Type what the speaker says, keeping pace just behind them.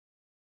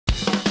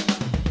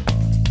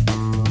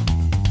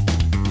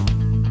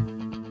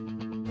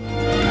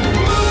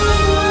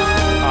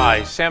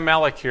Hi, Sam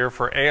Malik here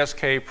for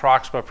ASK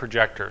Proxima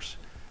Projectors.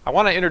 I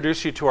want to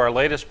introduce you to our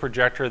latest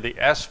projector, the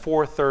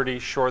S430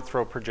 short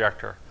throw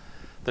projector.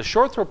 The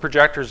short throw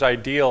projector is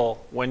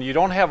ideal when you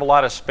don't have a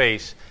lot of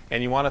space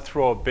and you want to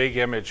throw a big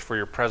image for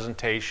your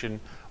presentation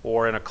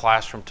or in a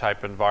classroom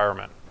type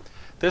environment.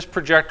 This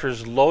projector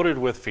is loaded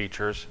with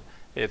features.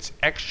 It's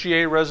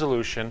XGA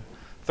resolution,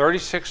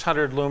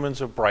 3600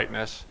 lumens of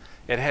brightness.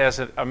 It has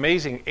an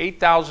amazing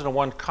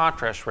 8000:1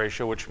 contrast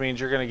ratio, which means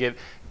you're going to get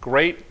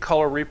great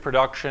color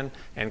reproduction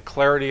and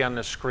clarity on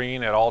the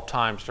screen at all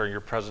times during your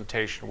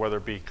presentation, whether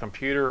it be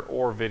computer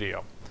or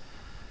video.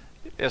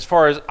 As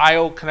far as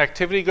I/O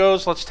connectivity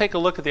goes, let's take a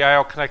look at the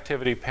I/O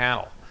connectivity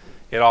panel.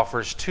 It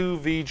offers 2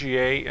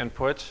 VGA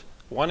inputs,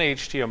 1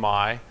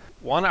 HDMI,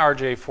 1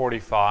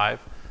 RJ45,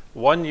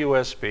 1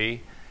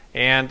 USB,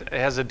 and it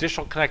has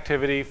additional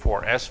connectivity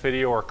for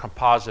S-video or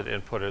composite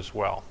input as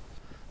well.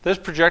 This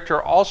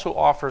projector also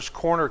offers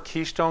corner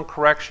Keystone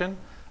correction,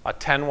 a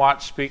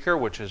 10-watt speaker,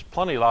 which is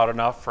plenty loud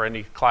enough for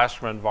any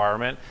classroom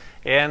environment,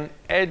 and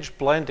edge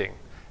blending.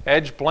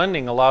 Edge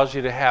blending allows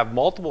you to have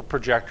multiple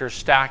projectors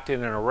stacked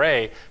in an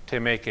array to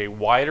make a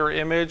wider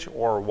image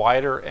or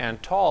wider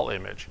and tall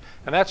image.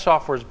 And that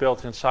software is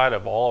built inside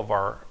of all of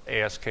our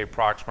ASK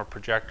Proxima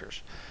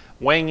projectors.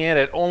 Weighing in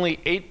at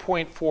only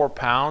 8.4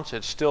 pounds,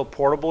 it's still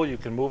portable. You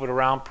can move it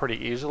around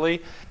pretty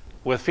easily.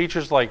 With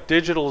features like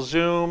digital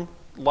zoom,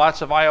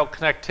 lots of I/O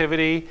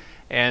connectivity,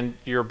 and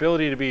your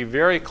ability to be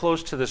very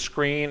close to the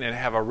screen and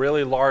have a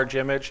really large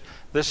image,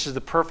 this is the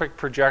perfect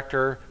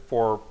projector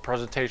for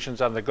presentations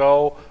on the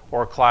go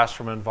or a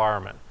classroom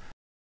environment.